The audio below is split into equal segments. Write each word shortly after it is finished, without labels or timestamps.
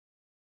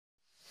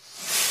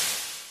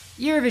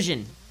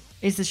Eurovision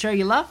is the show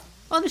you love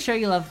or the show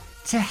you love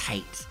to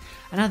hate.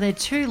 And are there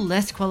two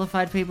less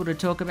qualified people to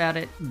talk about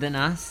it than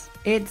us?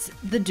 It's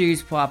the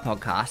Deux Pois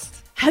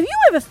podcast. Have you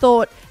ever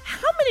thought,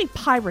 how many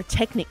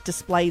pyrotechnic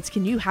displays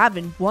can you have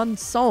in one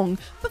song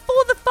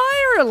before the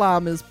fire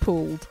alarm is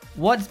pulled?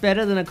 What's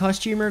better than a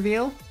costume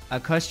reveal? A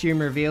costume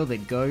reveal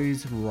that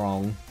goes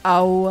wrong.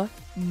 Oh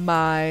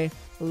my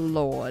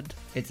lord.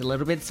 It's a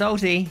little bit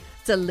salty,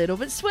 It's a little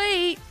bit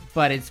sweet.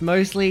 but it's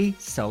mostly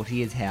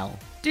salty as hell.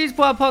 Deux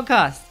Pois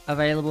podcast,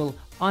 available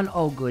on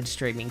all good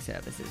streaming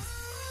services.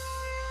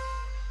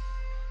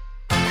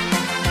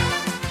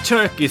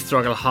 Turkey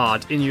struggled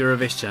hard in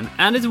Eurovision,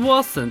 and it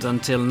wasn't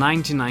until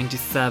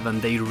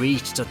 1997 they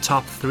reached the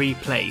top 3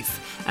 place.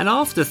 And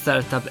after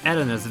Sertab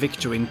Erener's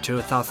victory in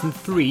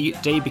 2003,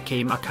 they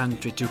became a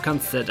country to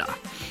consider.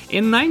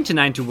 In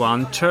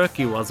 1991,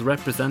 Turkey was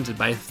represented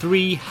by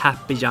 3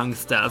 happy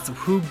youngsters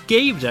who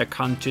gave their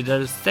country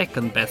their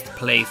second best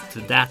place to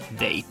that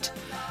date.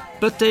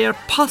 But they are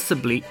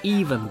possibly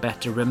even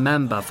better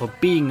remembered for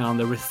being on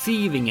the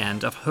receiving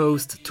end of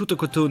host Tutu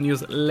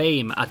Cutugno's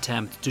lame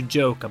attempt to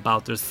joke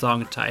about their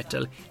song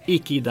title,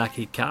 Iki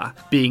Dakika,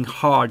 being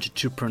hard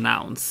to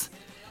pronounce.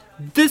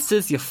 This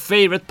is your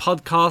favorite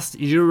podcast,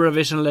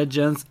 Eurovision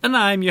Legends, and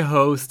I'm your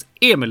host,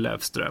 Emil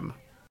Löfström.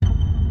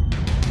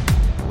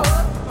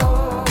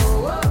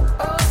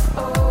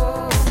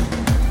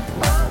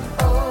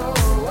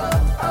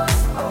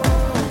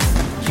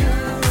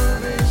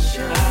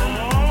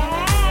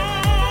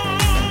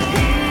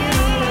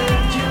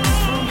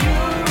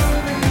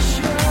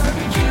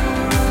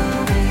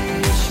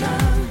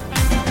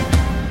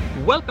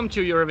 Welcome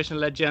to Eurovision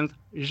Legends,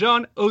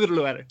 Jean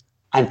Oudrlouer.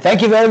 And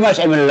thank you very much,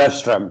 Emil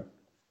Löfström.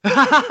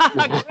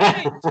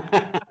 Great!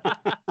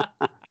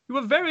 You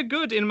were very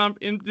good in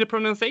the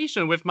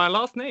pronunciation with my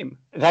last name.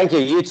 Thank you.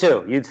 You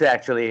too,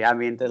 actually. I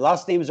mean, the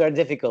last names are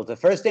difficult. The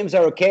first names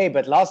are okay,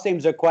 but last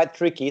names are quite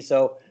tricky.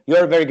 So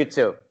you're very good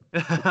too.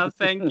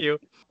 Thank you.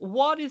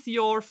 What is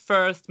your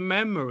first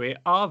memory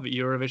of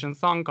Eurovision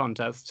Song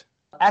Contest?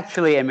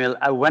 Actually, Emil,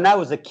 when I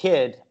was a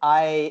kid,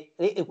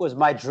 it was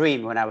my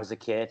dream when I was a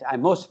kid.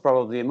 Most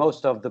of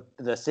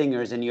the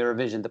singers in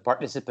Eurovision, the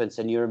participants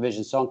in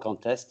Eurovision Song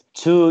Contest,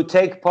 to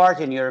take part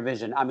in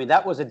Eurovision. I mean,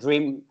 that was a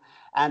dream.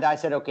 And I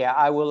said, okay,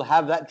 I will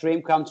have that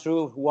dream come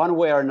true one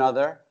way or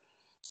another.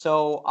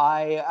 So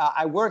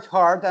I worked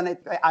hard and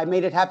I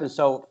made it happen.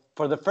 So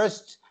for the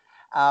first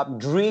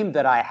dream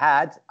that I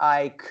had,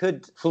 I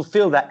could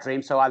fulfill that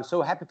dream. So I'm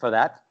so happy for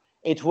that.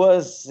 It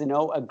was,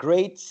 a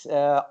great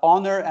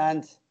honor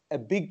and a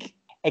big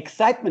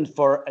excitement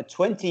for a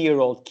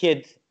 20-year-old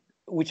kid,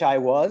 which I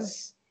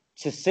was,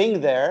 to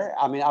sing there.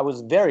 I mean, I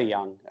was very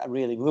young,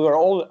 really. We were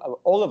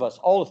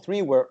all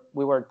 3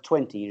 were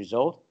 20 years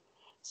old.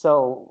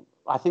 So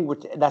I think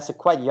that's a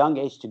quite young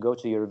age to go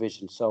to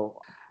Eurovision. So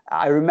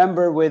I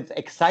remember with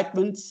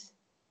excitement,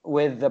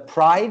 with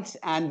pride,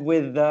 and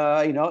with,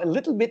 a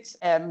little bit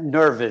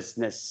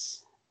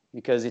nervousness,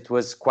 because it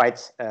was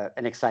quite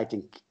an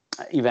exciting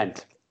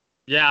event.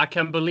 Yeah, I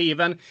can believe.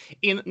 And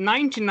in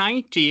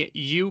 1990,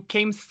 you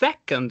came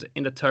second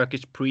in the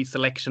Turkish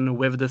pre-selection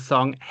with the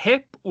song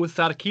Hep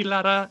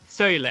Usarkilara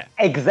Söyle.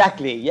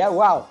 Exactly. Yeah,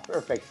 wow.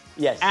 Perfect.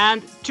 Yes.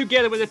 And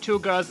together with the 2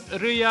 girls,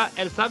 Rüya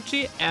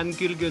Elsavci and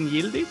Gülgün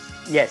Yildiz.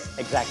 Yes,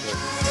 exactly.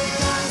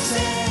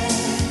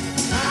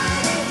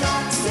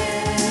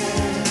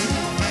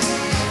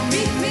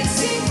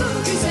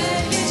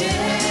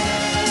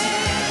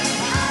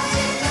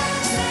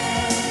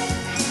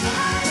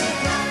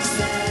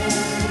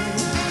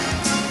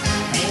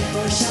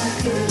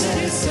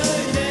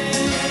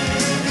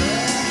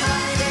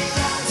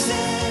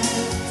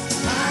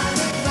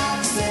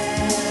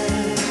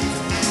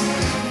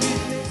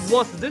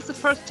 Was this the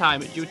first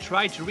time you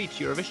tried to reach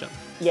Eurovision?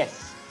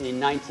 Yes, in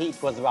 90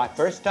 it was my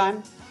first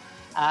time,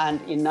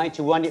 and in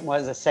 91 it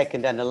was the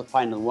second and the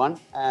final one.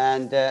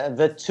 And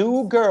the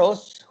 2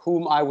 girls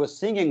whom I was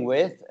singing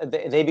with,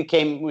 they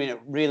became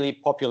really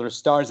popular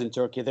stars in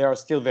Turkey. They are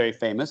still very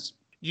famous.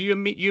 You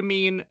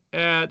mean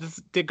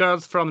the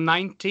girls from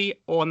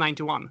 90 or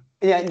 91?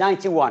 Yeah,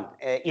 91.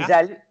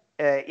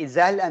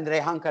 İzel and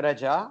Reyhan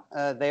Karaca,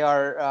 they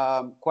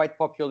are quite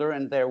popular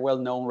and they're well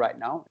known right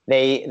now.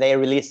 They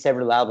released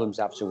several albums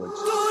afterwards.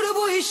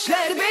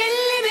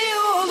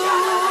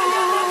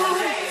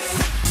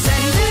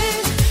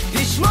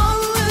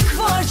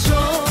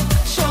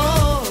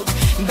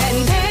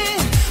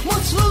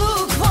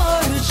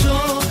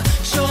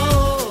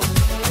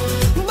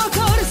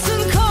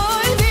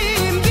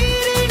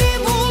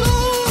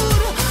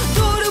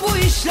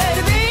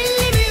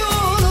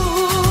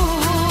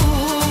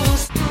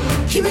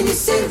 Kimini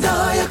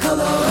sevda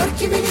yakalar,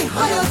 kimini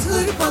hayat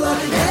hırpalar.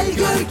 Gel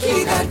gör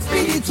ki dert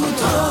beni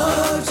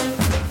tutar.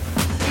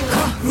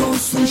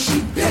 Kahrolsun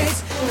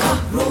şiddet,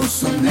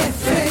 kahrolsun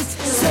nefret.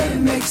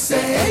 Sevmekse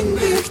en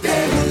büyük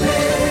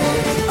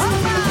devlet.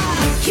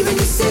 Kimini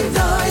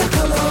sevda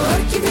yakalar,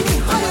 kimini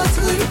hayat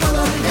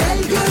hırpalar.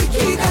 Gel gör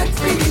ki dert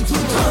beni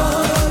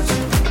tutar.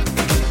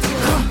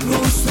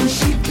 Kahrolsun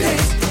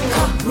şiddet,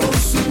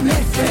 kahrolsun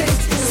nefret.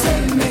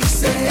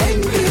 Sevmekse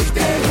en büyük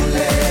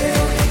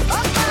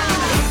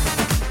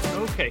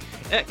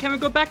can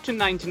we go back to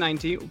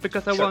 1990?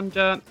 Because I Sure.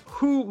 wonder,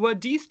 who were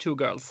these two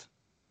girls?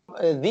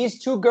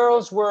 These two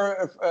girls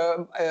were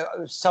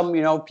some,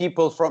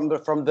 people from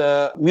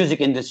the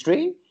music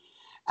industry,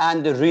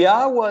 and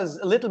Ria was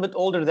a little bit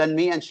older than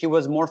me, and she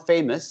was more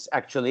famous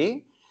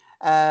actually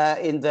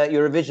in the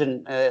Eurovision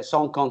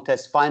Song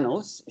Contest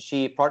finals.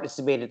 She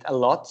participated a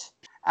lot,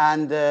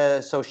 and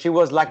so she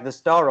was like the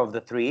star of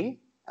the three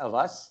of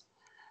us.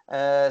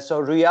 So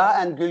Ria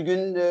and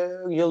Gülgün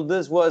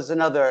Yıldız was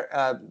another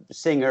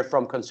singer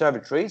from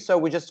conservatory. So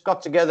we just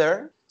got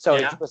together. So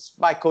Yeah. it was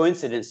by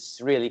coincidence,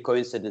 really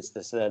coincidence.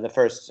 This the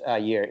first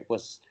year it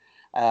was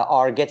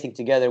our getting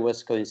together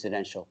was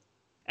coincidental.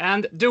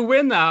 And the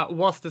winner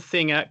was the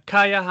singer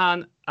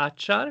Kayahan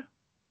Açar,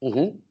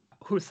 Mm-hmm.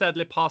 who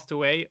sadly passed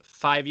away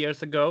 5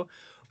 years ago.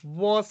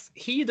 Was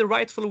he the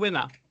rightful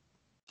winner?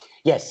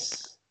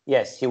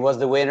 Yes, he was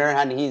the winner,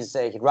 and he's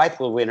a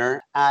rightful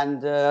winner.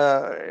 And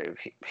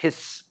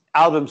his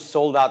albums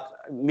sold out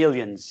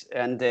millions,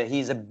 and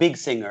he's a big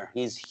singer.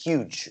 He's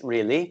huge,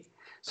 really.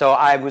 So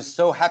I was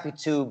so happy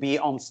to be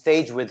on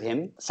stage with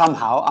him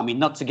somehow. I mean,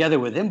 not together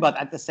with him, but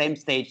at the same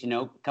stage,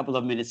 a couple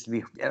of minutes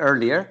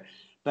earlier.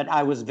 But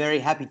I was very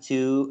happy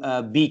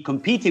to be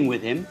competing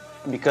with him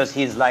because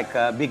he's like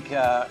a big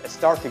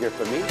star figure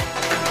for me.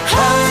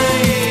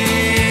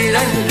 Hay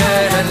la la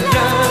la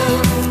la,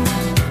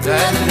 la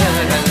la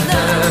la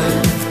la,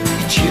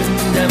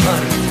 içimde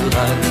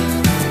martılar.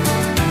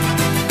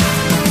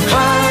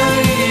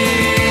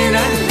 Hay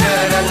la la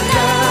la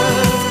la.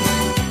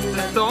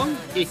 The song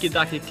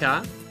Ikidakika,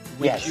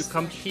 which Yes. you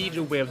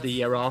competed with the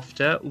year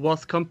after,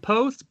 was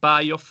composed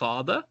by your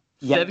father,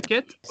 Yep.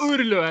 Şevket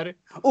Urluer.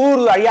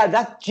 Urlar, yeah,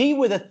 that G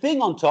with a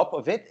thing on top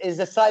of it is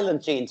a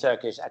silent G in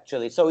Turkish,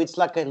 actually. So it's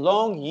like a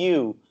long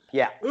U.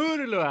 Yeah.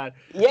 Urluer.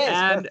 Yes,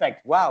 And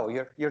perfect. Wow,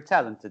 you're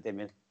talented,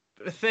 Emil.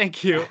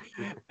 thank you.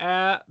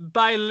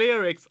 By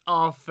lyrics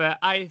of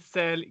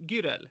Aysel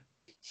Gürel.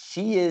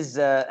 She is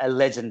a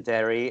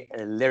legendary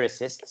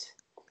lyricist.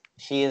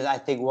 She is, I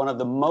think, one of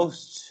the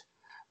most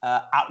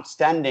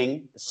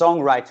outstanding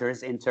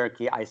songwriters in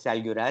Turkey,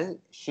 Aysel Gürel.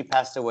 She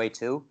passed away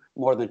too,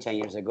 more than 10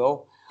 years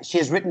ago. She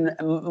has written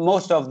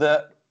most of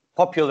the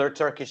popular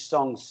Turkish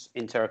songs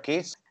in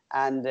Turkey,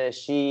 and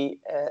she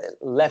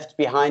left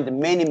behind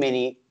many,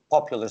 many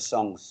popular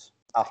songs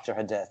after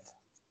her death.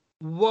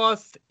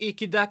 Was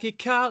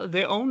Ikidakika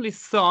the only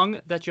song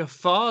that your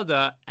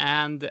father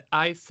and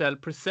Aysel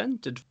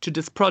presented to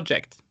this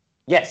project?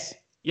 Yes,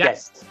 Yeah.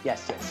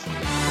 yes.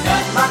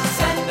 Dön bak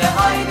sen de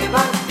haydi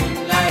bak,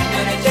 günler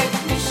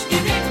dönecekmiş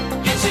gibi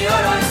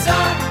geçiyor oysa.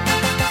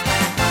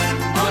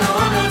 Bunu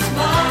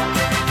unutma.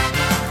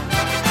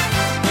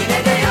 Yine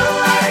de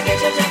yıllar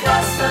geçecek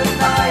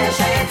aslında,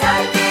 yaşa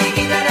yeter ki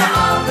gidene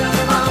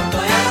aldırmam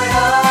doya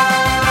doya.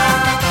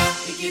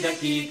 2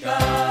 dakika.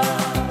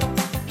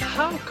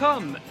 How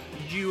come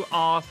you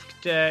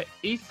asked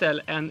Isel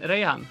and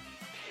Reyhan?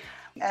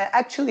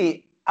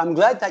 Actually, I'm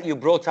glad that you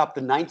brought up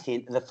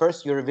the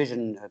first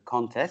Eurovision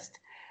contest,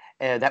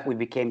 that we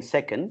became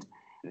second.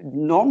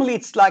 Normally,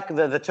 it's like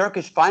the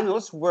Turkish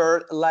finals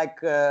were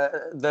like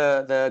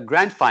the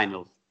grand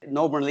final.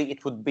 Normally,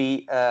 it would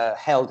be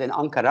held in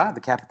Ankara,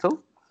 the capital.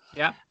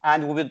 Yeah.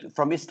 And we would,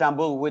 from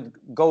Istanbul, we would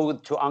go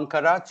to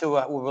Ankara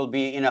we will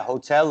be in a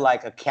hotel,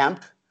 like a camp,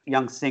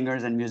 young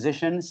singers and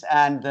musicians.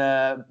 And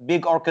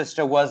big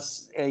orchestra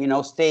was,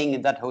 staying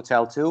in that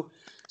hotel too.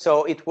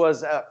 So it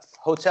was a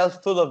hotel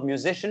full of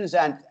musicians.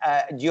 And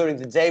during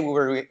the day,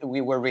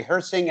 we were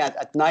rehearsing. And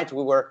at night,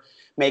 we were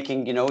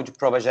making,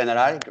 prova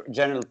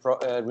general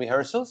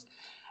rehearsals.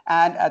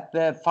 And at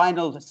the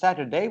final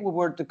Saturday, we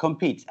were to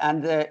compete.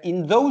 And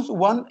in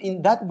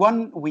that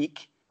 1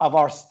 week of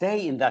our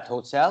stay in that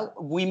hotel,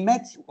 we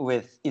met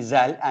with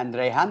Isel and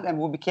Reyhan, and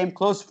we became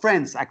close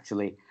friends,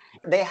 actually.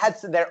 They had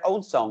their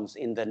own songs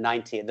in the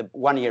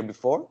 1 year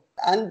before.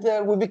 And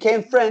we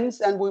became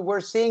friends, and we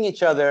were seeing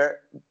each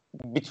other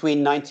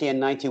between 90 and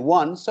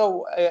 91.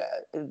 So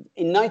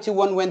in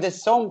 91, when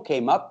this song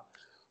came up,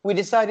 we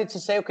decided to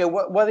say, okay,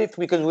 what if,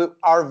 because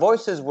our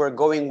voices were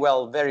going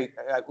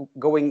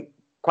going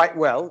quite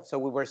well. So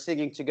we were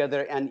singing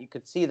together, and you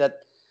could see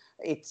that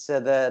it's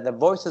the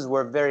voices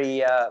were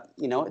very,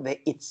 they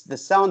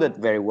sounded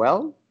very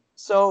well.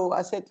 So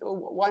I said,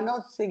 why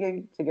not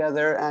singing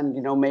together and,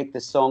 make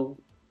this song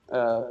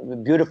a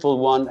beautiful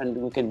one, and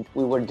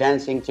we were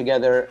dancing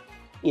together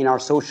in our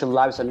social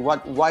lives, and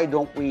why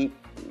don't we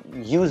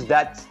use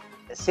that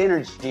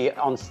synergy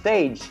on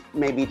stage?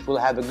 Maybe it will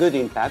have a good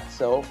impact.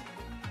 So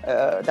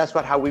that's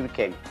how we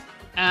became.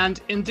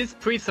 And in this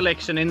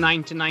pre-selection in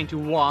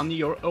 1991,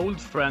 your old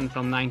friend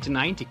from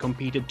 1990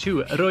 competed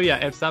too, Roya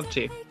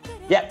Evsavci,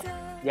 Yeah.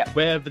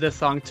 with the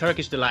song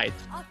Turkish Delight.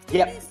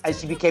 Yeah, and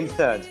she became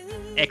third.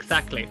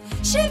 Exactly.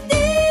 Şimdi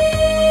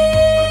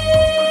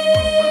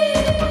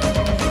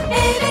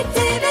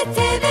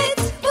evet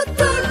bu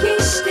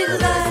Turkish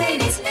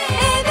Delight.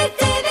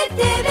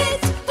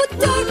 Evet bu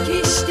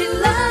Turkish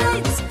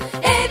Delight.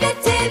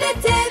 Evet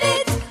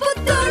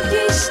bu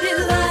Turkish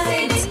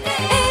Delight.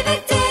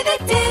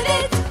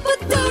 Evet bu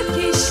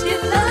Turkish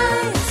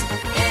Delight.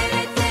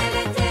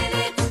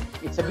 Evet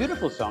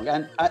song,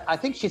 and I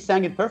think she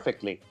sang it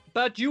perfectly.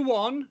 But you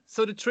won,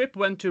 so the trip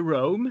went to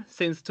Rome,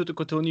 since Toto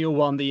Cutugno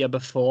won the year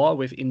before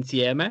with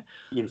Insieme.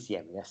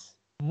 Insieme, yes.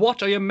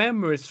 What are your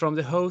memories from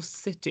the host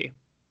city?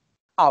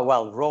 Oh,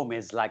 well, Rome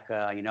is like,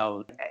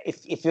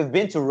 if you've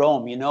been to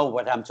Rome, you know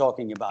what I'm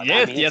talking about.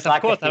 Yes, I mean, yes, it's of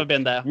like course I've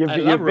been there. You've I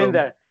love been Rome.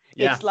 there.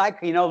 Yeah. It's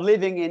like,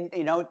 living in,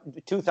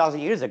 2,000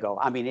 years ago.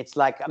 I mean, it's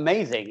like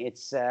amazing.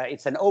 It's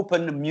an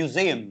open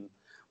museum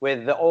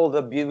with all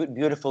the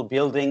beautiful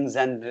buildings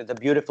and the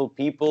beautiful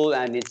people.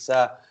 And it's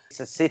a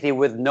city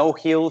with no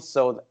hills.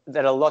 So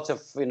there are lots of,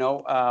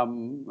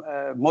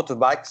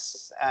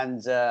 motorbikes.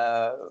 And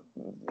the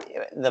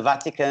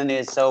Vatican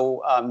is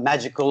so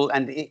magical.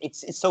 And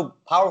it's so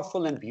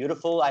powerful and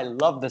beautiful. I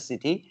love the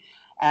city.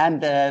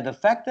 And the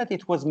fact that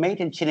it was made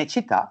in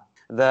Cinecittà,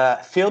 the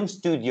film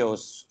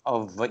studios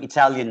of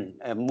Italian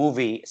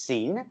movie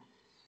scene.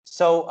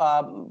 So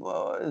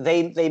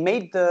they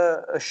made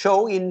the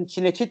show in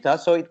Cinecittà,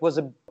 so it was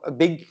a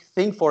big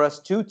thing for us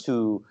too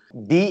to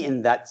be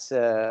in that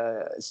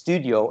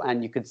studio,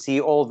 and you could see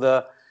all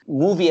the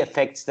movie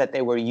effects that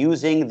they were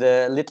using,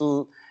 the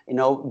little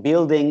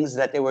buildings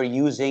that they were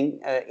using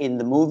in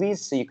the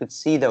movies. So you could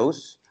see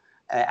those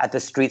at the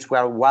streets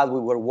while we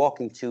were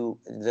walking to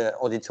the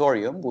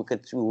auditorium. We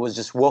was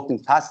just walking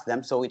past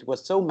them, so it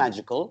was so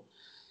magical.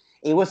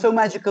 It was so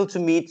magical to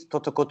meet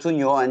Toto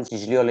Cutugno and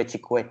Gigliole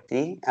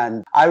Cinquetti.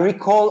 And I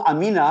recall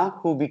Amina,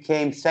 who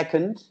became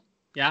second.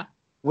 Yeah.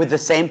 With the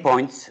same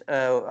points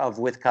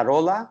with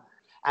Carola.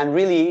 And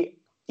really,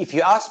 if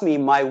you ask me,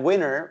 my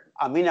winner,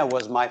 Amina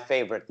was my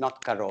favorite,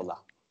 not Carola.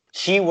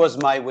 She was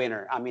my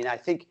winner. I mean, I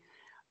think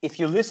if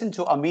you listen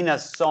to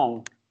Amina's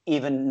song,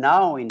 even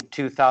now in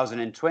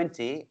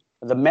 2020,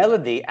 the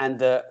melody and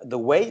the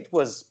way it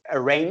was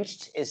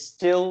arranged is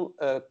still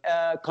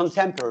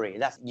contemporary.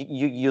 That's,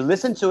 you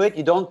listen to it,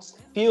 you don't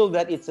feel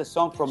that it's a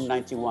song from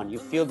 91. You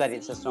feel that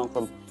it's a song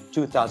from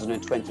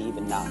 2020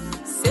 even now.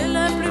 C'est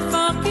le plus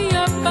fort qui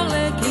a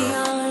parlé, qui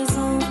a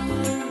raison.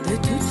 De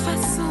toute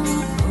façon,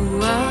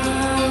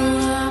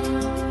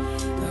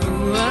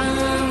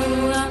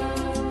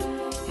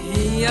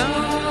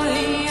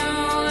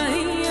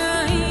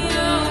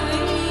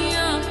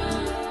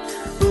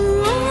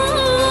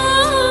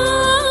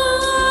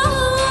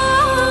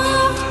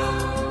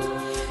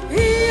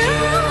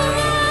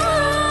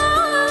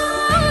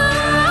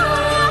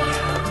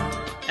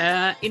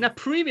 In a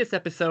previous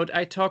episode,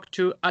 I talked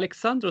to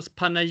Alexandros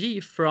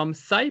Panagi from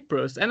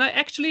Cyprus, and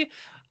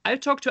I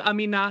talked to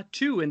Amina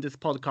too in this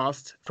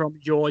podcast from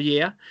your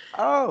year.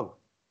 Oh.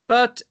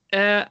 But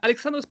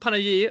Alexandros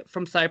Panagi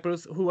from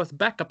Cyprus, who was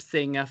backup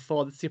singer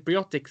for the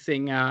Cypriotic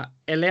singer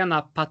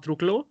Elena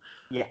Patrouklou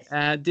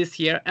this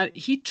year, and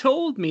he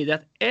told me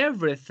that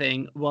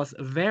everything was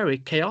very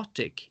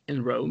chaotic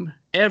in Rome.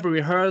 Every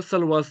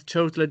rehearsal was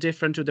totally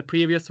different to the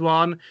previous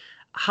one.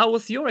 How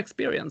was your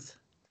experience?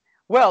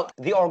 Well,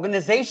 the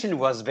organization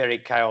was very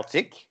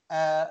chaotic.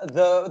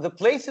 The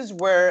places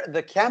where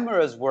the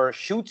cameras were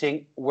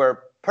shooting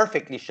were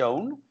perfectly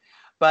shown,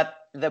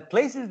 but the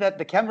places that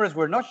the cameras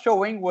were not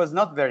showing was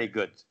not very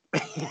good,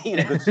 in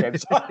a good shape.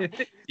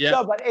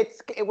 So, but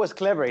it was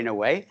clever in a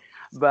way.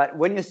 But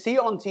when you see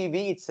on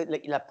TV, it's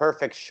like a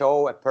perfect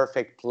show, a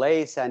perfect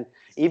place. And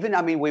even,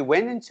 I mean, we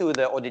went into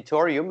the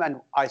auditorium and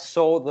I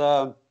saw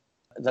the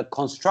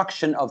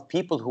construction of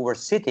people who were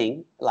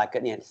sitting, like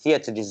in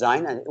theater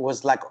design, and it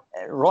was like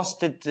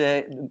roasted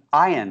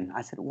iron.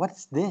 I said,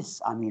 what's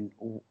this? I mean,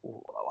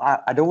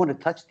 I don't want to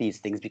touch these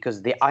things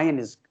because the iron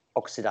is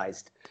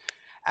oxidized.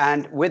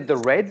 And with the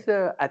red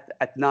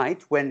at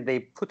night, when they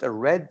put a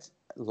red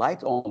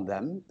light on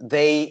them,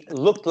 they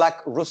looked like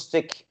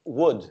rustic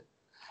wood.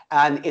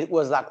 And it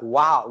was like,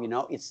 wow,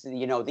 it's,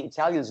 the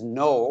Italians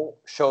know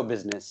show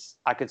business.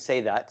 I could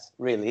say that,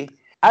 really.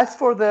 As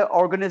for the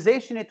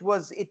organization, it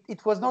was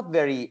not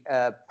very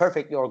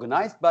perfectly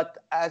organized.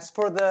 But as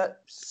for the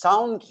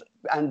sound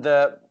and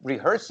the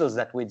rehearsals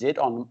that we did,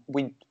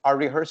 our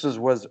rehearsals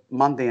was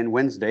Monday and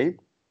Wednesday.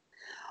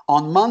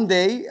 On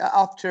Monday,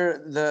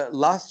 after the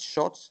last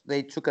shots,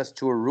 they took us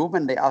to a room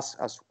and they asked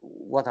us,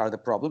 what are the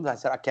problems? I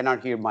said, I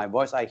cannot hear my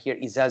voice. I hear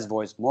Iza's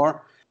voice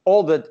more.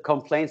 All the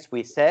complaints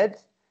we said.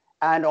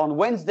 And on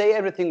Wednesday,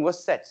 everything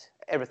was set.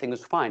 Everything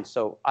was fine.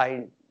 So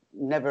I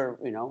never,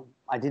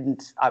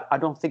 I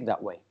don't think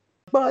that way.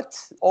 But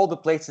all the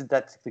places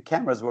that the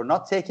cameras were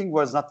not taking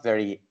was not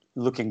very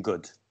looking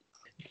good.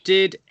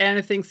 Did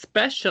anything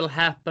special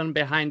happen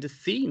behind the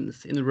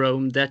scenes in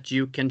Rome that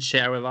you can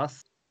share with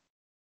us?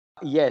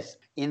 Yes.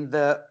 In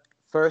the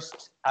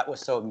first, that was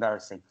so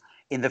embarrassing.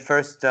 In the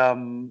first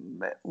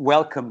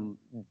welcome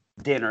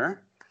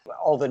dinner,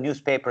 all the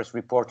newspapers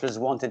reporters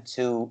wanted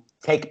to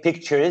take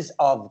pictures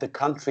of the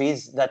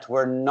countries that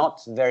were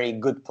not very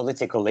good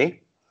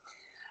politically.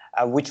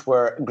 Which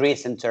were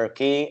Greece and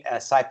Turkey,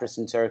 Cyprus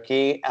and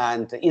Turkey,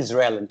 and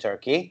Israel and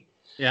Turkey.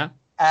 Yeah.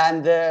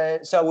 And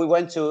so we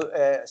went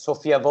to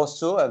Sofia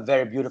Vossou, a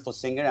very beautiful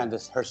singer, and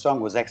her song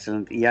was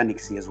excellent,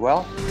 Iannixi as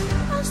well.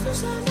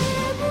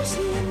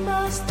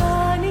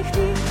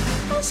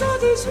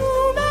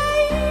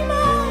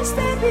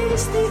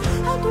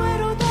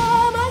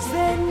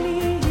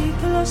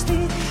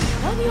 ilosti,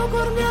 on ju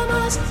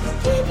korjamas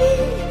kivi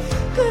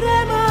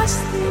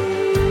kõremasti.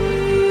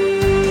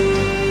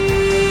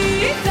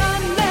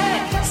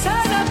 Tänne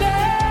sana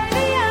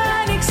peeni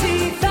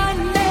ääniksi,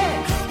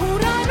 tänne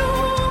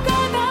uranuga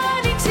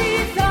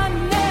naaniksi,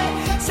 tänne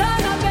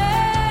sana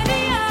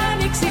peeni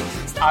ääniksi.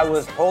 I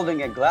was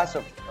holding a glass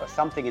of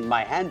something in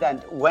my hand,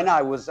 and when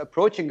I was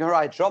approaching her,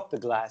 I dropped the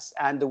glass,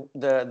 and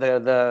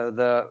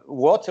the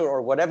water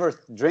or whatever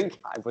drink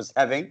I was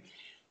having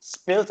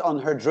spilled on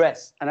her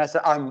dress. And I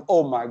said,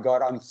 oh my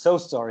God, I'm so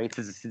sorry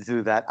to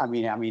do that. I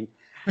mean,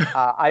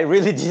 I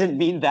really didn't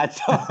mean that.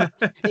 So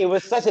it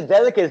was such a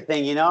delicate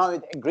thing, you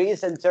know.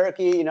 Greece and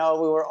Turkey, you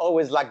know, we were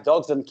always like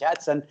dogs and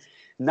cats, and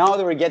now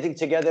they were getting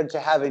together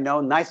to have, you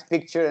know, nice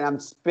picture, and I'm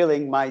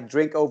spilling my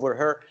drink over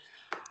her.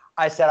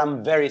 I said,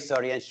 I'm very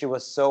sorry. And she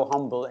was so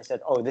humble. I said,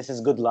 oh, this is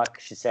good luck.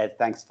 She said,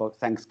 thanks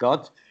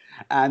God.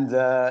 And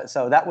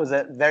so that was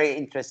a very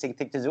interesting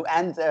thing to do.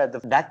 And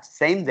that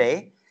same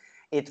day,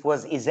 it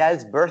was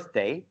Izel's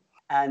birthday.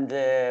 And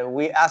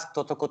we asked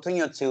Toto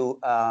Cotugno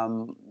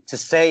to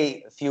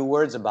say a few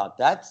words about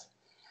that.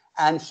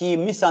 And he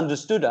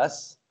misunderstood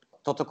us.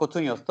 Toto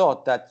Cotugno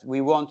thought that we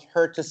want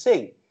her to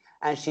sing.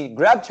 And she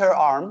grabbed her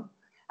arm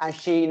and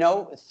she, you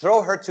know,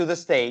 threw her to the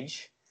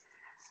stage.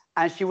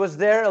 And she was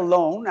there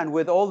alone and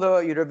with all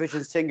the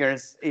Eurovision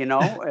singers, you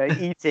know,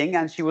 eating.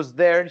 And she was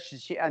there.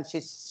 She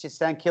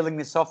sang Killing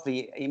Me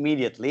Softly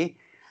immediately.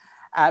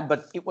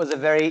 But it was a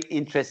very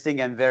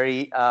interesting and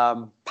very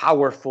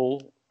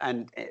powerful.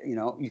 And, you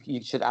know,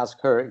 you should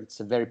ask her. It's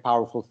a very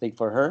powerful thing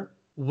for her.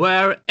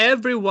 Were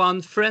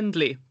everyone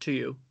friendly to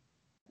you?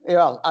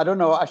 Yeah, I don't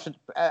know. I should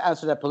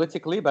answer that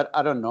politically, but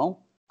I don't know.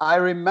 I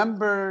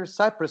remember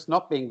Cyprus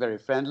not being very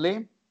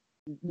friendly.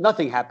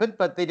 Nothing happened,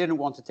 but they didn't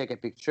want to take a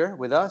picture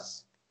with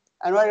us.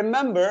 And I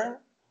remember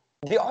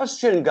the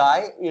Austrian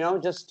guy, you know,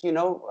 just, you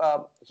know,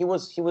 he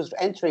was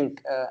entering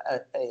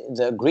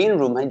the green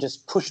room and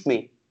just pushed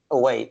me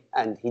away,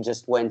 and he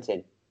just went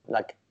in,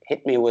 like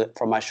hit me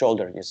from my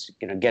shoulder, just,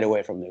 you know, get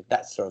away from me,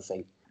 that sort of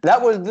thing.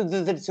 That was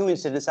the two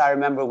incidents I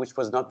remember, which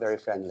was not very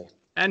friendly.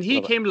 And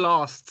he came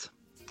last.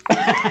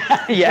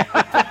 Yeah.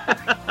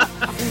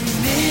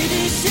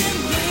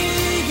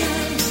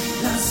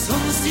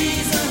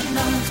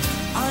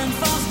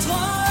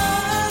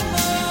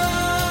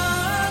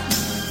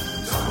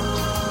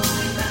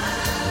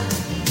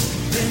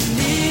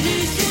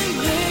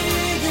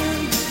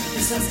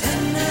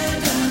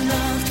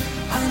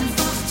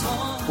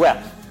 Well,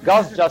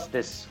 God's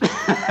justice.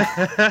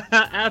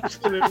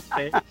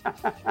 Absolutely.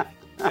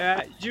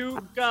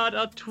 You got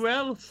a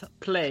 12th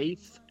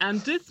place,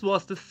 and this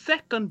was the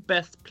second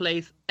best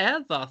place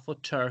ever for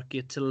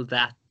Turkey till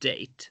that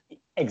date.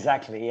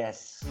 Exactly,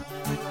 yes.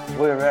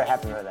 We were very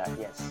happy with that,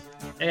 yes.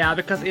 Yeah,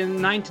 because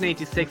in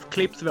 1986,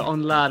 clips were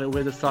online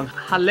with the song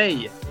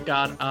Haley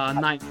got a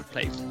 9th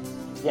place.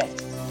 Yes,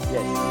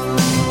 yes.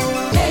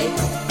 Hey,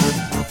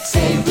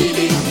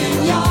 sevgili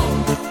dünya,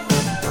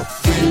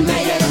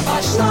 gülmeye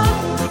başla,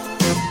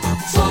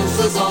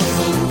 sonsuz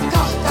olsun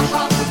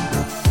kahkaha.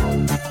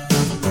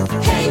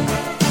 Hey,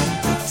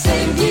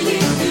 sevgili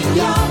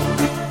dünya,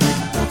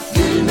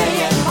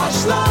 gülmeye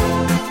başla,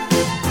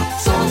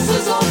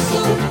 sonsuz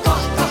olsun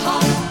kahkaha.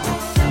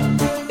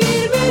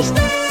 Bir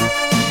müjde,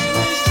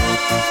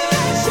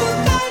 şu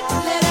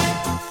kalplere.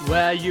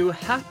 Were you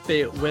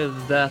happy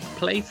with that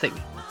placing?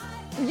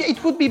 Yeah,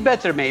 it would be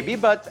better maybe,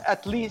 but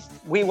at least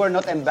we were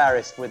not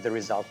embarrassed with the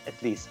result,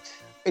 at least.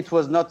 It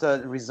was not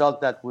a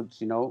result that would,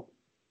 you know,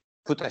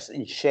 put us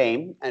in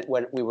shame and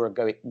when we were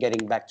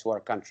getting back to our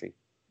country.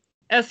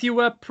 As you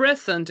were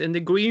present in the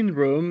green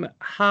room,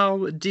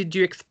 how did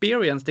you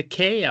experience the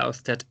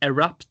chaos that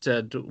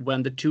erupted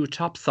when the two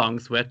top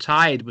songs were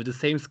tied with the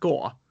same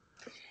score?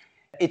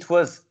 It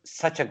was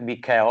such a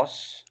big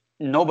chaos.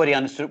 Nobody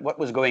understood what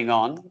was going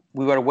on.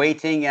 We were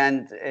waiting,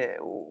 and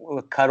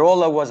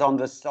Carola was on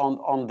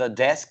the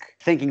desk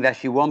thinking that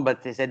she won,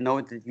 but they said, no,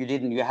 you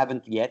didn't, you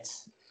haven't yet.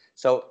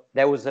 So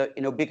there was a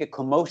big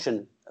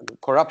commotion,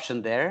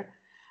 corruption there.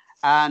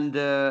 And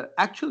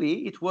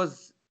actually, it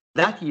was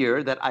that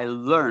year that I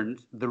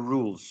learned the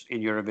rules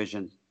in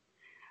Eurovision.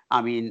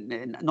 I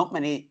mean, not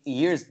many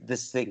years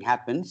this thing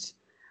happens,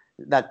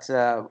 that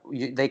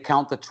they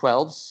count the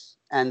 12s,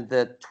 and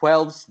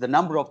the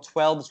number of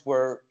 12s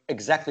were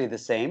exactly the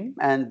same,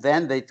 and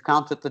then they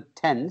counted the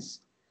 10s.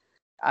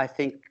 I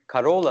think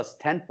Carola's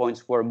 10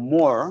 points were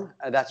more.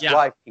 That's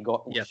why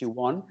she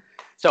won.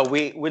 So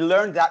we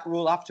learned that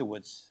rule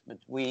afterwards,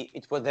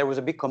 but there was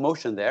a big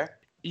commotion there.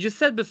 You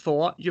said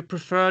before you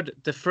preferred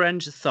the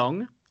French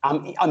song.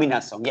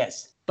 Amina song,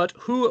 yes. But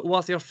who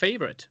was your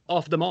favorite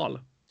of them all?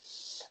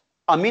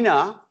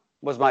 Amina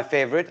was my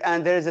favorite,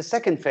 and there is a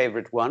second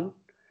favorite one,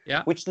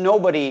 which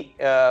nobody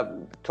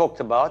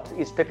talked about,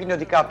 is Peppino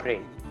Di Capri,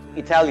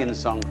 Italian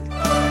song.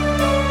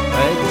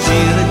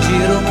 Gira,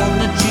 gira,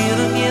 mondo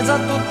gira, miezza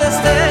tutte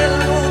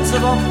stelle, non si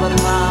può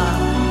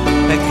fermare.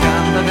 E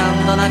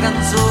canta una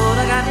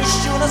canzone che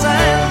nessuno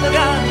sente,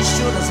 che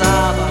nessuno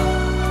sa.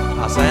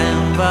 Ma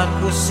sempre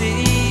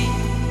così,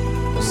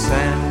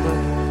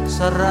 sempre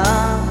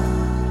sarà.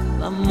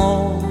 La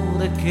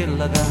l'amore che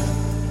la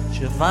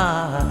ci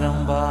fa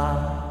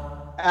gambare.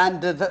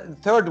 And the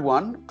third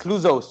one,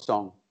 Clouseau's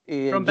song,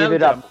 From Give It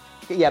Belgium. Up.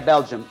 Yeah,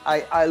 Belgium.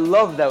 I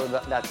love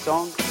that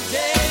song.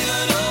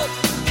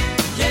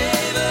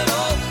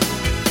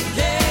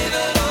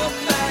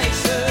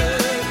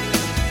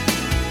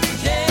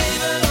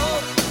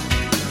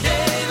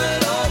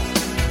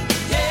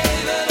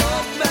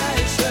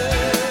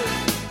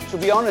 To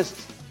be honest,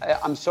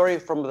 I'm sorry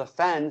from the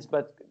fans,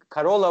 but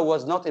Carola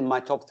was not in my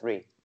top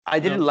three. I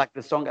didn't like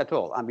the song at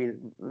all. I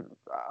mean,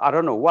 I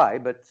don't know why,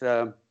 but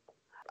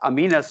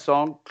Amina's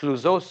song,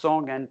 Clouseau's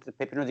song, and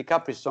Peppino Di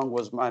Capri's song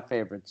was my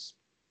favorites.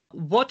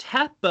 What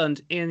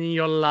happened in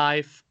your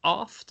life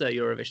after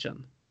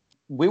Eurovision?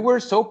 We were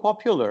so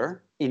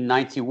popular in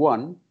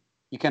 91,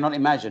 you cannot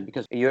imagine,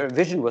 because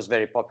Eurovision was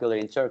very popular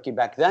in Turkey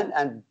back then.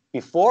 And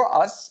before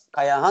us,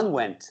 Kayahan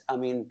went. I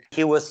mean,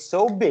 he was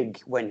so big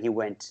when he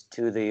went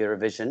to the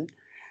Eurovision.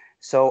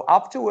 So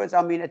afterwards,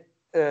 I mean,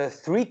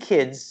 three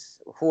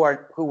kids who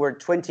were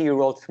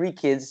 20-year-old, three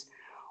kids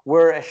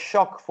were a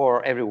shock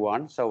for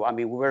everyone. So, I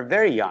mean, we were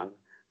very young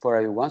for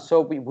everyone.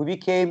 So we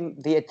became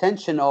the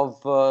attention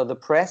of the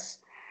press,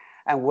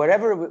 and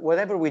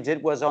whatever we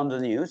did was on the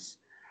news.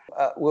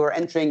 We were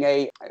entering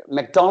a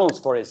McDonald's,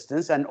 for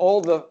instance, and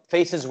all the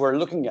faces were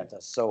looking at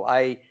us. So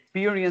I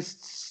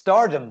experienced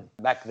stardom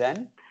back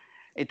then.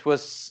 It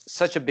was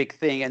such a big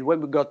thing. And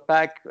when we got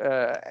back,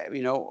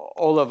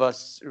 all of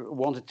us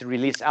wanted to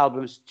release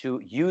albums to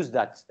use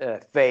that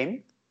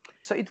fame.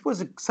 So it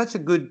was such a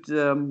good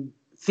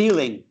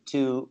feeling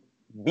to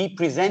be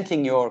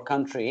presenting your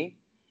country.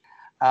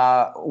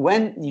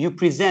 When you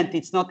present,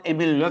 it's not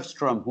Emil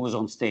Löfström who's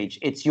on stage.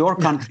 It's your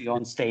country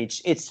on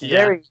stage. It's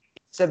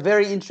a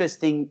very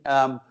interesting,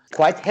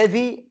 quite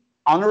heavy,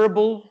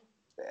 honorable,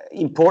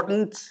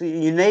 important,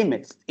 you name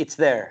it, it's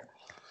there.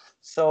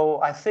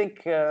 So I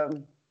think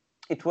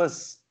it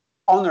was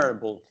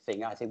honorable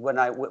thing. I think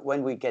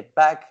when we get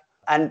back,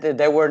 and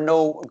there were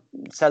no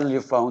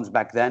cellular phones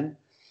back then.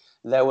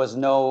 There was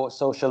no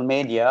social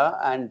media,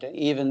 and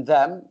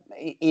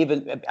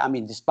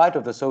despite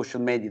of the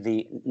social media,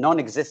 the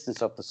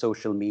non-existence of the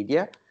social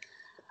media,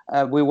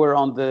 we were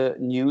on the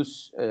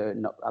news,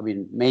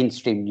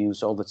 mainstream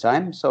news all the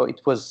time. So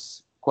it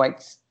was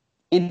quite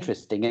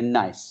interesting and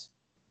nice.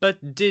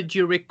 But did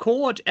you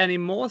record any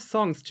more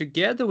songs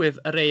together with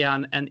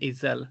Reyhan and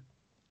Isel?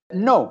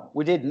 No,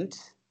 we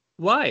didn't.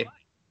 Why?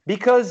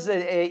 Because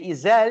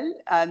Isel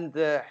and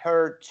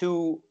her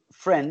two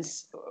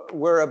friends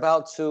were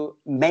about to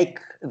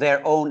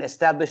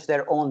establish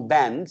their own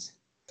band.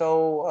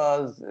 So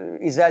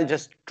Isel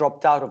just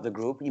dropped out of the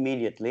group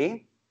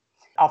immediately.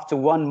 After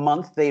 1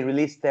 month, they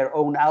released their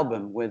own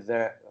album with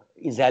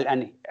Isel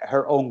and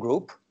her own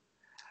group.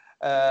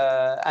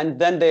 And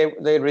then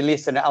they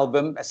released an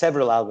album,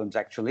 several albums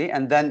actually.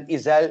 And then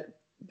Isel,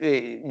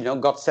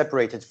 got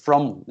separated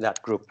from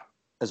that group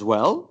as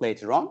well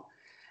later on.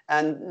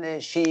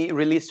 And she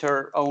released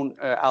her own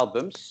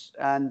albums.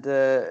 And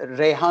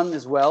Reyhan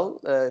as well,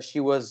 she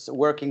was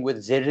working with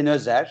Zerrin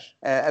Özer,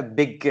 a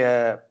big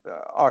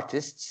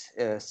artist,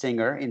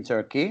 singer in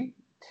Turkey.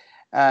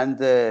 And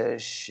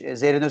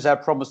Zerrin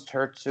Özer promised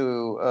her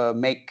to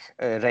make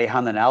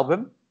Reyhan an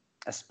album,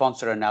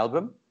 sponsor an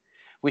album,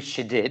 which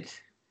she did.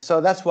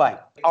 So that's why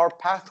our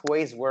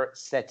pathways were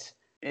set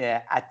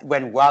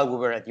while we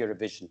were at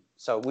Eurovision.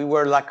 So we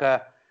were like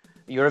a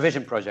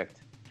Eurovision project.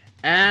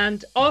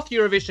 And after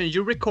Eurovision,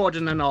 you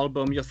recorded an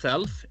album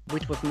yourself,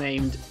 which was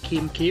named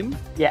Kim Kim.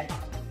 Yeah.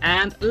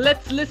 And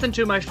let's listen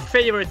to my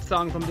favorite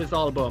song from this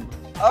album.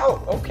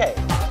 Oh, okay.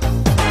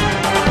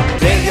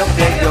 Grev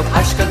yok,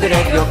 aşka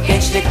grev yok,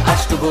 gençlik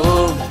aşkı bu.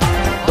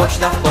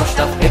 Boş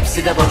laf,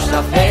 hepsi de boş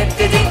laf, hep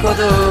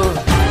dedikodu.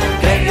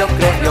 Grev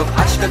yok,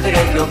 aşka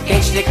grev yok,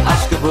 gençlik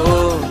aşkı bu.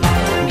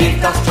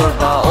 Bir tas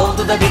çorba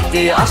oldu da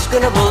bitti,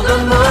 aşkını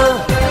buldun mu?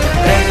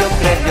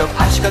 Grev yok,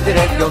 aşka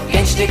grev yok,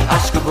 gençlik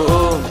aşkı bu.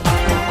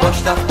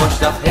 Boş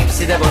laf,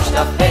 hepsi de boş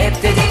laf,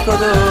 hep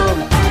dedikodu.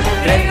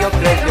 Grev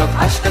yok,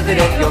 aşka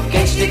grev yok,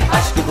 gençlik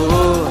aşkı bu.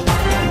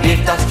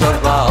 Bir tas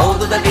çorba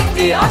oldu da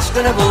bitti,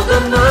 aşkını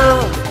buldun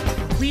mu?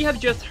 We have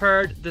just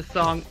heard the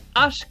song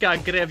Ashka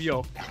grev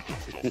yok.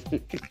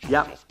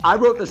 Yeah, I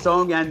wrote the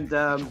song and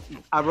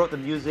I wrote the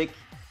music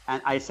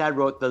and Aysel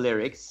wrote the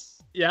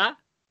lyrics. Yeah?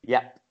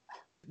 Yeah.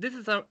 This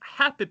is a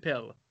happy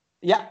pill.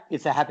 Yeah,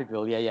 it's a happy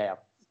pill. Yeah.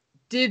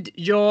 Did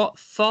your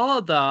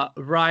father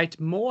write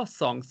more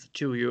songs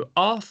to you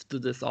after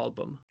this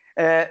album?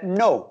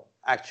 No,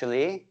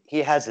 actually, he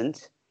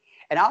hasn't.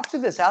 And after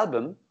this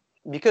album,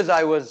 because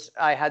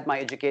I had my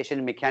education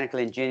in mechanical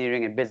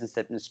engineering and business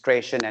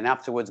administration and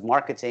afterwards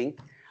marketing,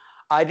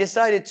 I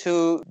decided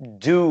to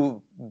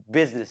do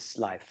business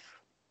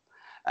life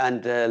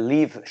and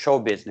leave show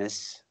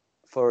business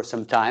for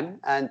some time.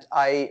 And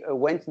I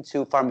went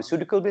into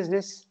pharmaceutical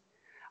business.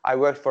 I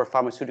worked for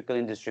pharmaceutical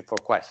industry for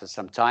quite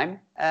some time.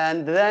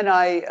 And then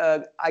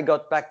I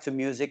got back to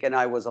music and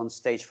I was on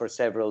stage for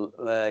several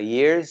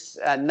years.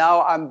 And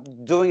now I'm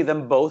doing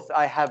them both.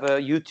 I have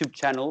a YouTube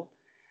channel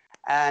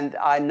and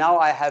now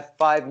I have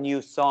 5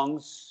 new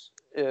songs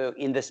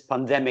in this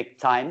pandemic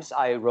times.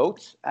 I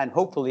wrote, and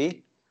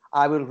hopefully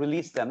I will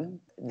release them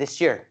this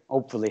year,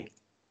 hopefully.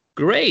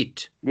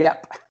 Great.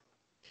 Yep.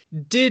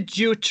 Did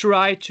you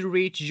try to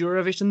reach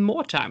Eurovision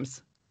more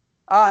times?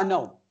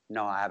 No,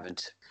 I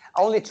haven't.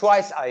 Only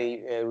twice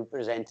I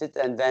represented,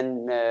 and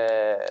then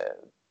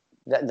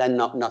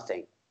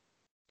nothing.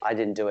 I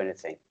didn't do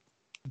anything.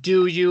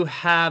 Do you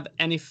have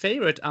any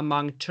favorite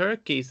among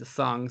Turkey's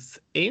songs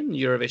in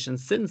Eurovision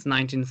since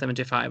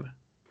 1975?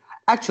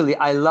 Actually,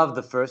 I love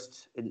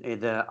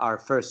our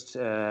first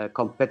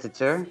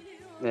competitor,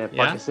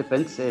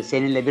 participant,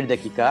 Seninle Bir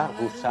Dakika,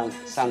 who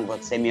sang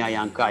what Semiha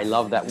Yankı. I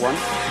love that one.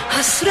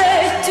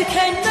 Hasret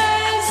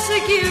tükenmez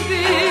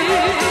gibi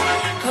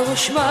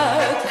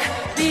kavuşmak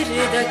bir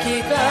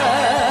dakika,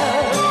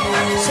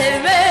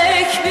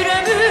 sevmek bir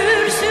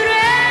ömür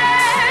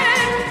sürer,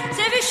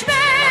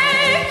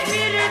 sevişmek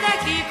bir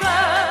dakika.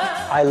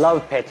 I love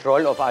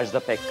Petrol of Ajda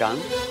Pekkan.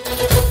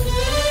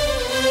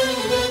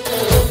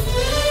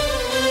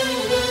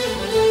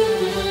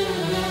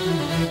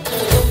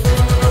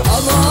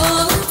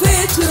 Aman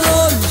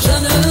petrol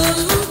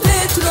canım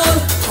petrol,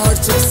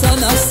 artık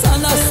sana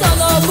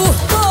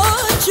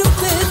muhtacım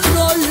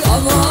petrol.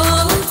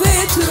 Aman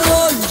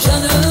petrol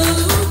canım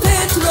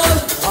petrol,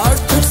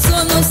 artık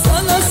sana.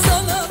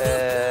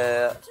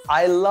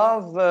 I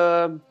love.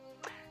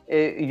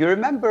 You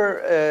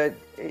remember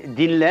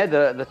Dinle,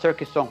 the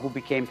Turkish song who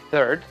became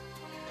third?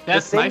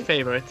 That's my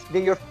favorite.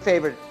 Your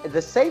favorite.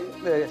 The same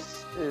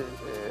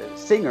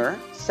singer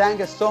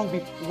sang a song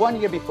 1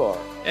 year before.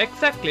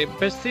 Exactly,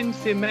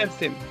 Besimsi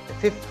Mevsim. The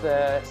fifth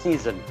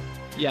season.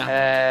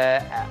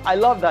 Yeah. I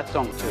love that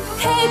song too.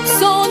 Hep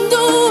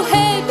sondu,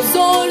 hep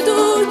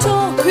zordu,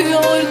 çok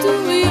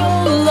yordu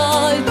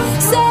yollar.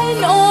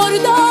 Sen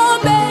orada,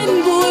 ben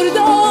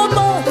burada,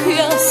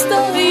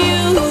 makyasta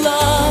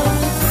yıllar.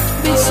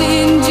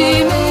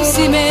 Beşinci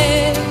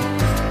mevsime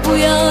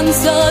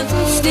uyansa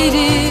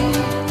düşlerim,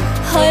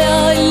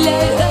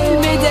 hayaller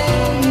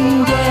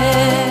ölmeden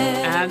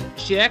gel. And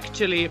she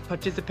actually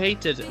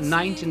participated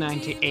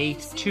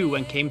 1998 too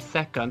and came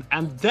second.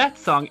 And that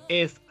song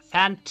is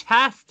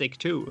fantastic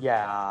too.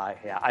 Yeah,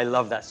 I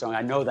love that song.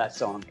 I know that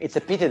song. It's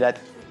a pity that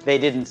they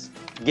didn't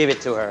give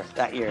it to her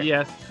that year.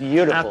 Yes,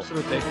 Beautiful.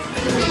 absolutely.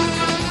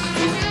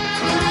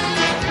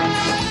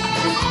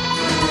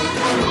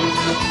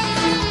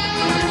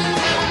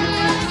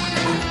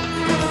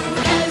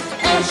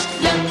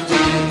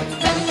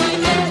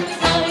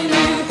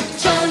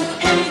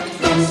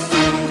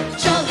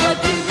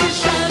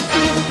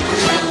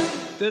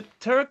 The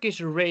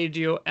Turkish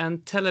Radio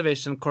and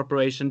Television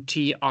Corporation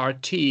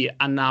TRT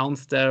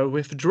announced their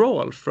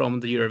withdrawal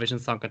from the Eurovision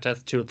Song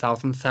Contest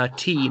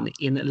 2013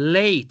 in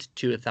late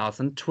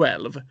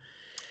 2012,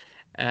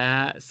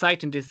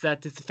 citing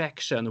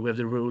dissatisfaction with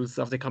the rules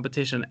of the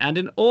competition. And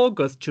in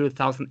August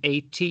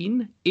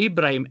 2018,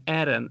 Ibrahim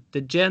Eren,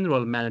 the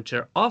general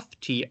manager of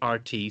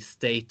TRT,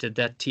 stated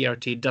that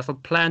TRT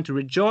doesn't plan to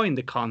rejoin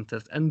the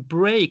contest and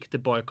break the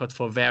boycott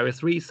for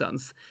various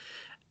reasons.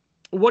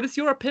 What is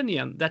your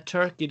opinion that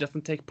Turkey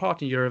doesn't take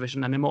part in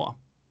Eurovision anymore?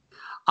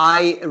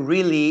 I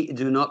really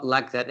do not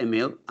like that,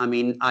 Emil. I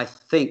mean, I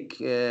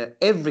think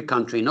every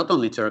country, not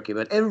only Turkey,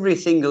 but every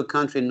single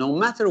country, no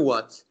matter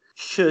what,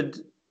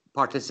 should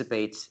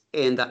participate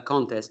in that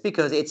contest,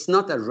 because it's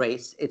not a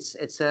race. It's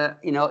a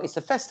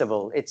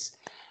festival. It's,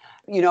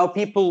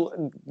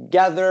 people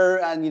gather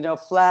and,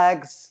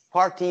 flags,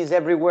 parties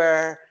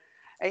everywhere.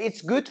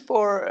 It's good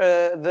for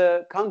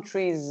the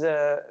countries,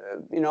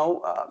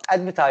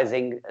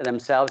 advertising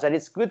themselves, and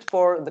it's good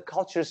for the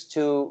cultures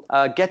to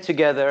get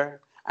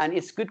together, and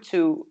it's good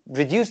to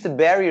reduce the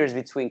barriers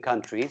between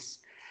countries.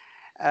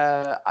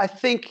 I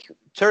think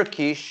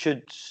Turkey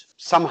should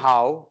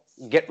somehow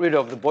get rid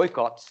of the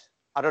boycott.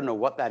 I don't know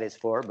what that is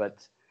for,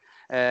 but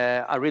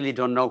I really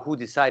don't know who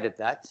decided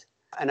that.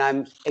 And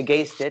I'm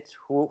against it.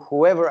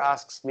 Whoever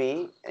asks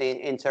me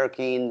in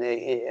Turkey,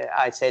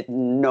 I said,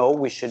 no,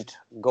 we should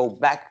go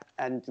back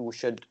and we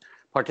should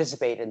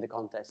participate in the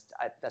contest.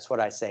 That's what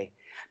I say,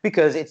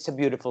 because it's a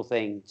beautiful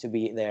thing to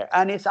be there.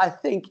 And I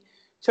think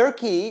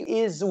Turkey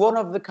is one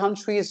of the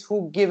countries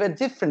who give a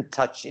different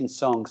touch in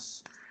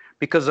songs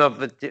because of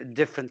the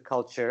different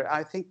culture.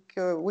 I think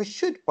we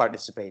should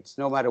participate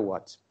no matter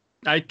what.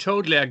 I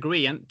totally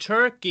agree. And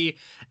Turkey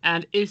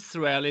and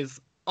Israel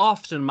is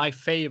often my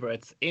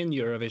favorites in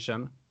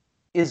Eurovision.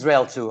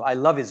 Israel too. I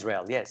love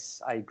Israel.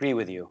 Yes, I agree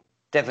with you.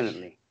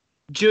 Definitely.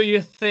 Do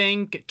you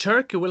think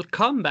Turkey will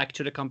come back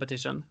to the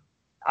competition?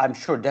 I'm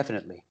sure,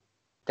 definitely.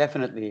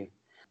 Definitely.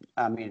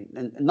 I mean,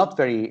 not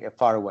very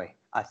far away.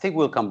 I think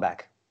we'll come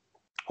back.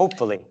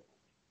 Hopefully.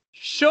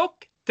 Çok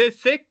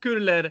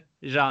teşekkürler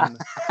Can.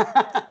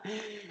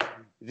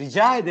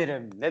 Rica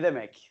ederim. Ne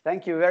demek?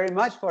 Thank you very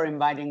much for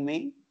inviting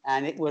me.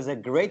 And it was a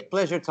great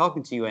pleasure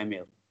talking to you,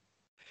 Emil.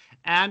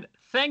 And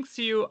thanks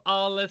to you,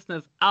 our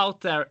listeners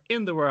out there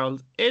in the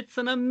world. It's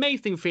an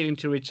amazing feeling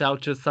to reach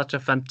out to such a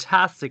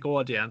fantastic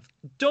audience.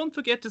 Don't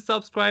forget to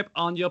subscribe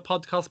on your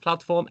podcast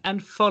platform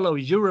and follow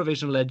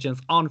Eurovision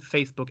Legends on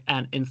Facebook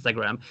and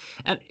Instagram.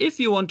 And if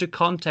you want to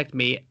contact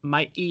me,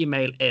 my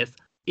email is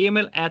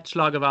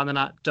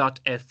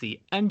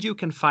emil@schlagervännerna.se, and you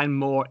can find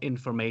more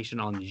information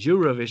on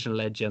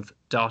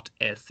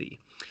eurovisionlegends.se.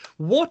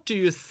 What do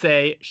you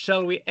say?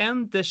 Shall we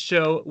end the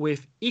show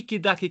with Iki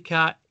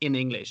Dakika in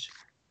English?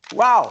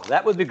 Wow,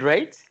 that would be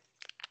great.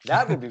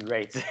 That would be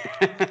great.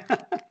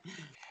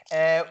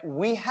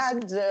 We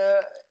had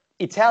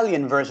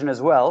Italian version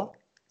as well,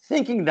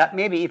 thinking that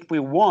maybe if we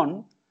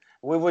won,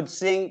 we would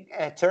sing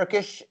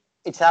Turkish,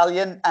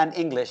 Italian, and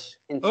English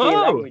in three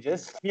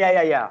languages.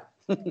 Yeah.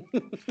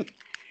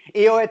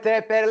 Io e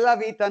te per la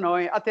vita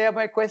noi, a te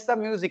per questa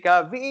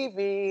musica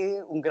vivi,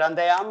 un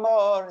grande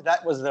amor.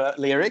 That was the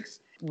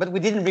lyrics. But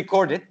we didn't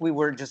record it. We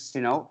were just,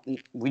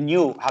 we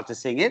knew how to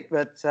sing it,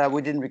 but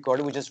we didn't record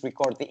it. We just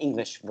recorded the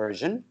English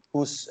version,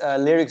 whose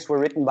lyrics were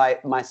written by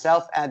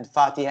myself and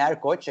Fatih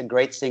Erkoç, a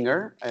great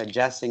singer, a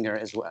jazz singer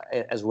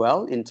as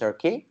well in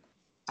Turkey.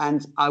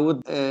 And I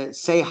would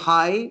say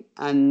hi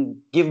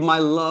and give my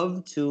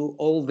love to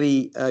all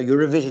the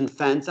Eurovision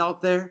fans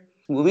out there.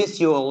 We miss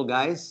you all,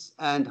 guys,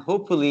 and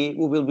hopefully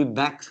we will be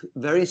back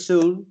very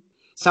soon.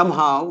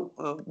 Somehow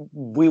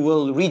we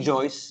will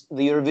rejoice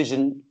the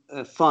Eurovision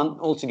fun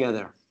all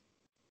together.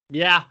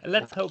 Yeah,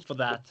 let's hope for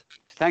that.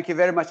 Thank you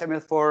very much, Emil,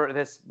 for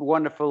this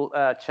wonderful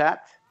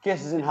chat.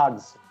 Kisses and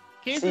hugs.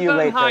 Kisses See you and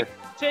later. hugs.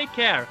 Take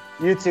care.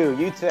 You too,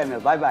 Emil.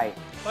 Bye-bye.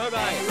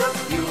 Bye-bye.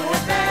 You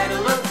had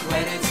better look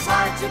when it's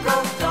hard to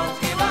go. Don't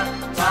give up,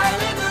 try a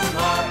little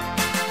more.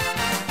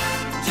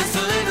 Just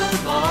a little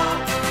more.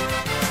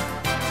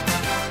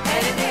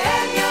 And in the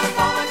end you'll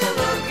find what you're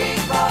looking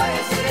for.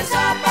 As it is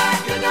hard, but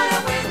you're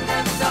gonna win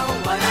them. So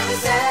what does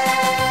it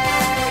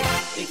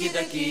say? Iki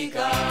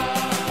Dakika.